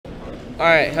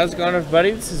Alright, how's it going,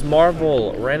 everybody? This is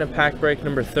Marvel random pack break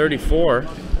number 34.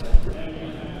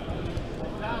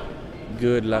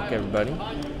 Good luck, everybody. We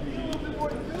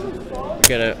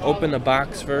gotta open the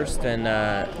box first and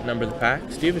number the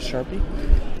packs. Do you have a Sharpie?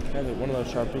 I have one of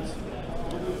those Sharpies.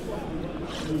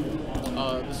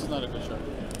 This is not a good Sharpie.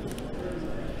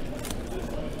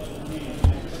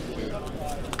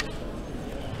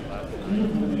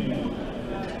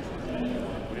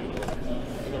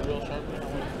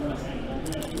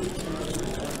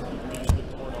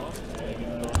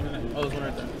 Oh, there's one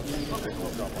right there. Okay, cool.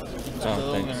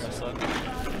 Oh, thanks.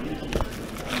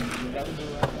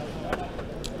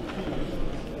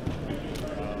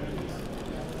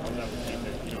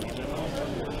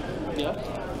 Yeah.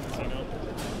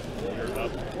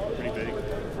 Pretty big.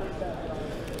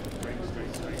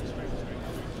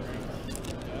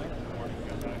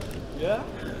 Yeah?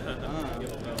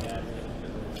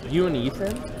 You and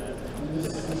Ethan?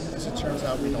 As it turns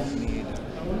out, we don't need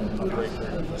a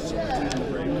breaker.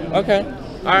 Okay.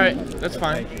 Alright, that's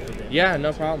fine. Yeah,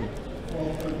 no problem.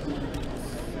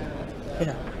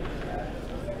 Yeah.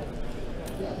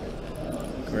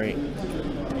 Great.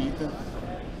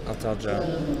 I'll tell Joe.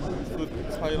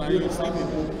 That's how you learn you're sleeping.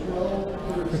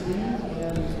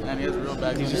 And he has real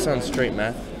bad. He's just on straight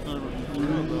meth.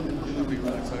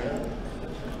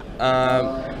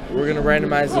 We're gonna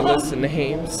randomize the list of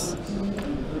names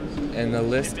and the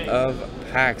list of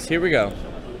packs. Here we go.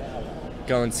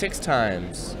 Going 6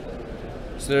 times.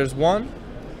 So there's 1,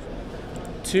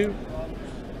 2,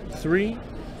 3,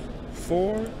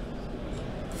 4,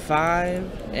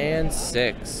 5, and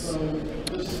 6.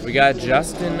 We got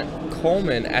Justin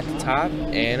Coleman at the top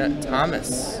and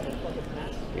Thomas.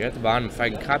 You're at the bottom. If I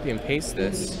can copy and paste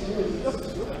this.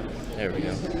 There we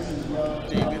go.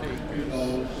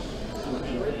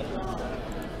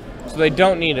 So they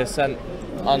don't need us on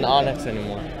the Onyx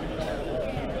anymore.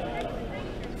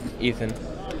 Ethan.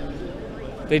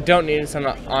 They don't need us on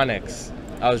the Onyx,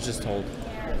 I was just told.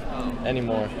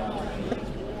 Anymore.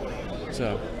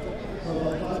 So.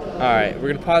 Alright, we're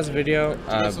going to pause the video. Be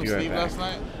right back.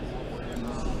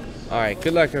 Alright,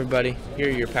 good luck, everybody. Here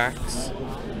are your packs.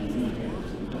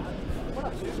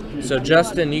 So,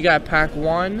 Justin, you got pack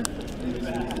 1.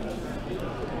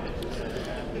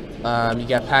 You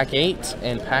got pack 8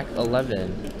 and pack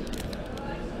 11.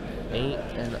 8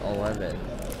 and 11.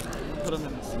 Put them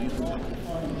in the sleeve.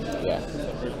 Yeah.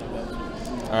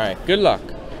 Alright, good luck.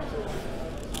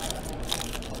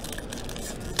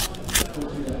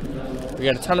 We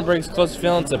got a ton of breaks, close to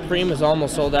filling. Supreme is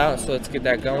almost sold out, so let's get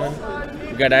that going.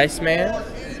 We got Iceman.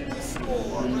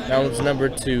 That one's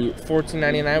numbered to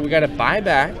 $14.99. We got a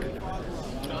buyback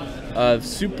of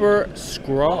Super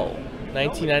Skrull.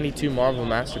 1992 Marvel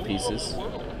Masterpieces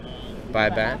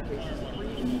buyback,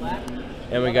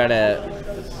 and we got a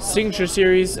Signature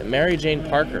Series Mary Jane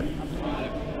Parker.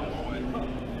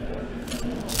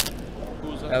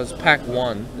 That was pack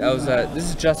 1. That was this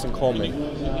is Justin Coleman.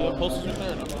 Posters right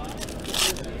there or no?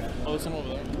 Oh, there's some over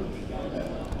there.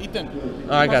 Ethan.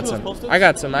 Oh, I got some. I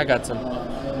got some. I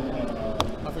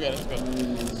forget it.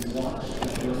 Let's go.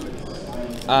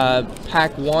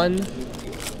 Pack 1.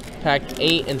 Pack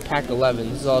 8 and pack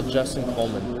 11. This is all Justin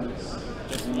Coleman.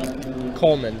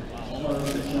 Coleman.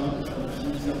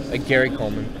 Like Gary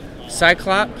Coleman.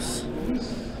 Cyclops.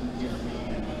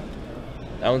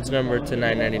 That one's numbered to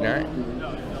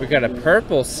 $9.99. We got a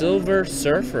purple Silver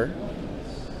Surfer.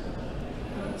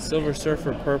 Silver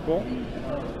Surfer purple.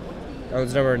 That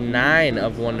one's number 9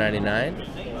 of $1.99.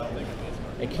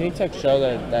 And can you text Joe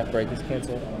that that break is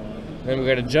canceled? And then we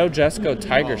got a Joe Jesco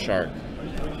Tiger Shark.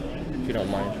 If you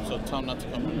don't mind. So tell him not to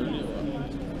come early or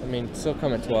what? I mean, still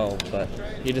come at 12, but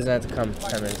he doesn't have to come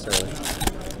 10 minutes early.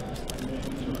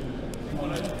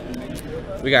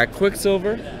 We got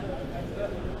Quicksilver.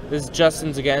 This is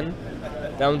Justin's again.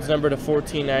 That one's numbered to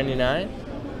 $14.99.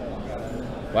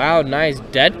 Wow, nice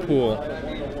Deadpool.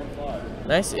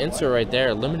 Nice insert right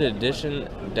there. Limited edition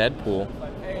Deadpool.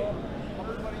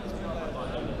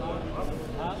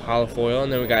 Holofoil.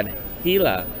 And then we got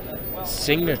Gila.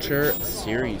 Signature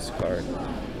Series card.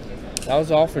 That was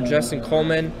all for Justin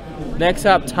Coleman. Next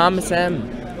up, Thomas M.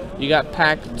 You got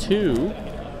pack 2.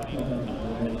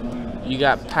 You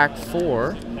got pack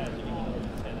 4.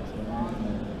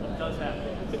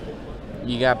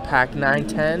 You got pack 9,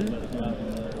 10.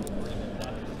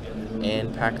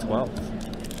 And pack 12.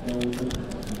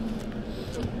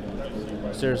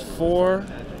 So there's 4,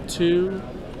 2,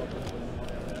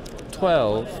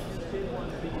 12,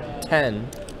 10,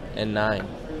 and 9.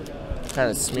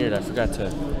 Kind of smeared. I forgot to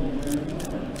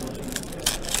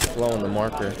blow in the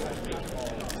marker.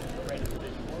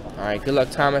 All right, good luck,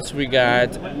 Thomas. We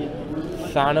got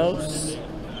Thanos,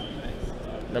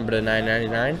 number to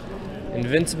 999.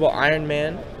 Invincible Iron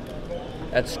Man.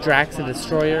 That's Drax the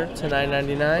Destroyer to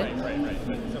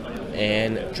 999.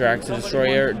 And Drax the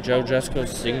Destroyer, Joe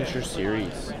Jusko's signature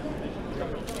series.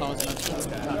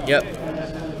 Yep.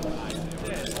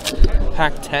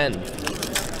 Pack 10.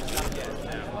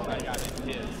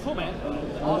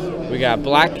 We got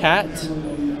Black Cat.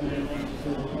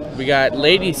 We got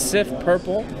Lady Sif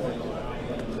Purple.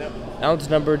 That one's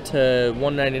numbered to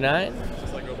 199.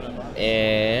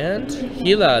 And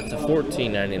Gila to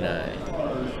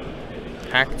 14.99.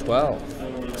 Pack 12.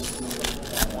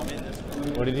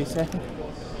 What did he say?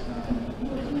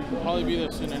 Probably be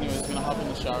there soon anyways. Gonna hop in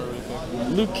the shower really quick.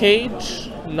 Luke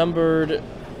Cage, numbered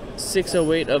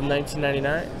 608 of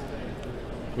 1999.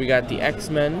 We got the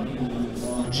X-Men,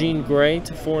 Jean Grey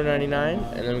to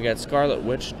 4.99, and then we got Scarlet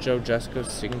Witch, Joe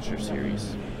Jusko's signature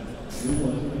series.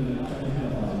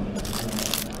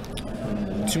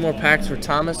 2 more packs for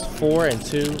Thomas, 4 and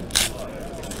 2.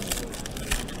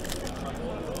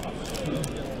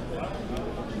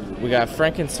 We got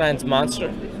Frankenstein's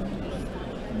Monster.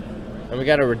 And we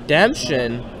got a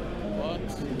redemption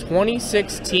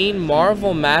 2016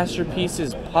 Marvel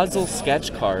Masterpieces puzzle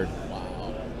sketch card.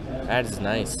 That is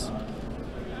nice.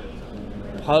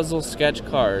 Puzzle sketch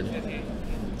card.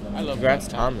 I love Congrats,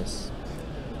 Thomas.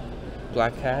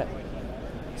 Black Cat.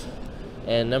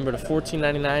 And number to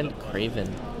 14.99,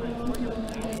 Craven.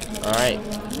 Alright.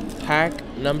 Pack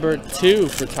number 2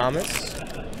 for Thomas.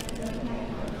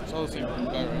 It's all the same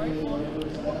guy,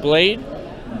 right? Blade.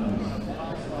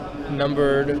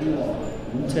 Numbered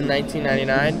to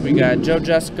 1999. We got Joe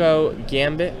Jusko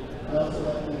Gambit.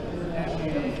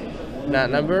 Not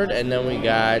numbered. And then we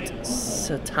got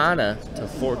Satana to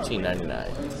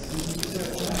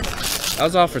 14.99. That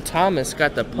was all for Thomas.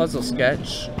 Got the puzzle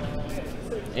sketch.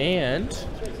 And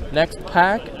next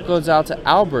pack goes out to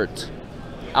Albert.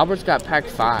 Albert's got pack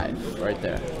 5 right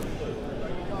there.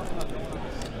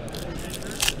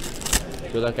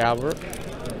 Good luck, Albert.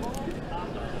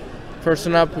 First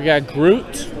one up, we got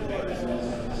Groot.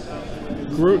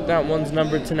 Groot, that one's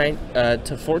numbered to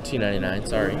 14.99.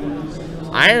 Sorry.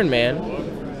 Iron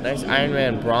Man, nice Iron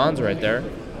Man bronze right there.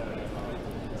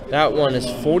 That one is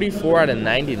 44 out of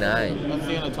 99. That's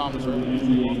the end of Thomas, right?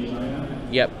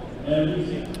 Yep.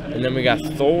 And then we got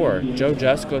Thor, Joe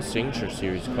Jusko's signature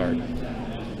series card.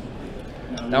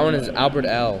 That one is Albert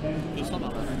L.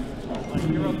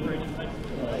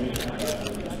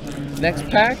 Next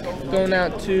pack going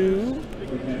out to.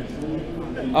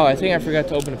 Oh, I think I forgot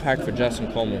to open a pack for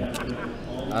Justin Coleman.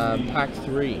 Pack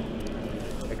 3.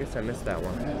 I guess I missed that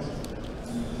one.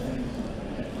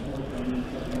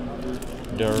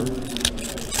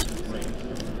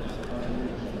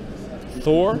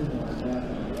 Thor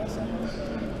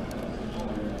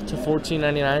to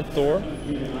 14.99. Thor.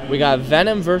 We got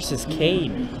Venom versus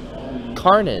Cade.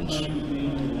 Carnage.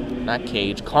 Not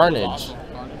Cage. Carnage.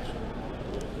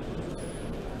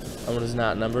 That one is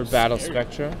not numbered. Battle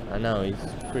Spectra. I know, he's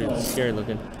pretty scary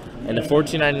looking. And the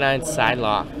 14.99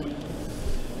 Psylocke.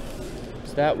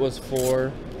 So that was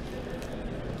for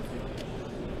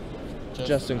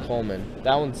Justin Coleman.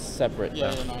 That one's separate.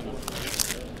 Yeah, though.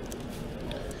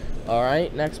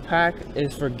 Alright, next pack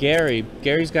is for Gary.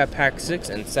 Gary's got pack 6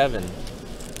 and 7.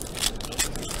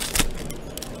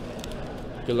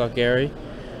 Good luck, Gary.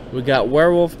 We got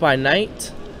Werewolf by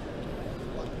Night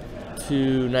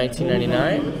to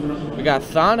 1999. We got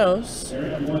Thanos.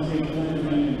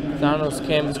 Thanos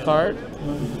canvas card.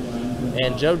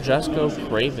 And Joe Jusko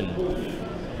Craven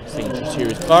signature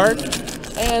series card.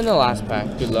 And the last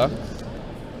pack. Good luck.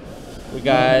 We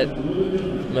got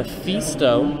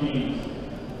Mephisto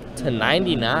to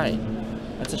 99.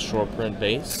 That's a short print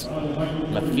base.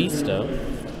 Mephisto.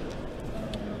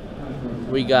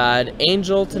 We got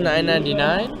Angel to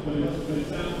 9.99.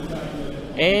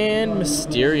 And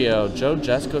Mysterio, Joe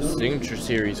Jusko's signature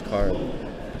series card.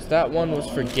 So that one was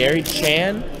for Gary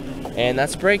Chan. And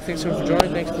that's a break. Thanks so much for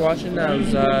joining. Thanks for watching. That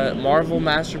was Marvel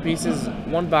Masterpieces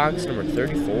 1 box number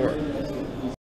 34.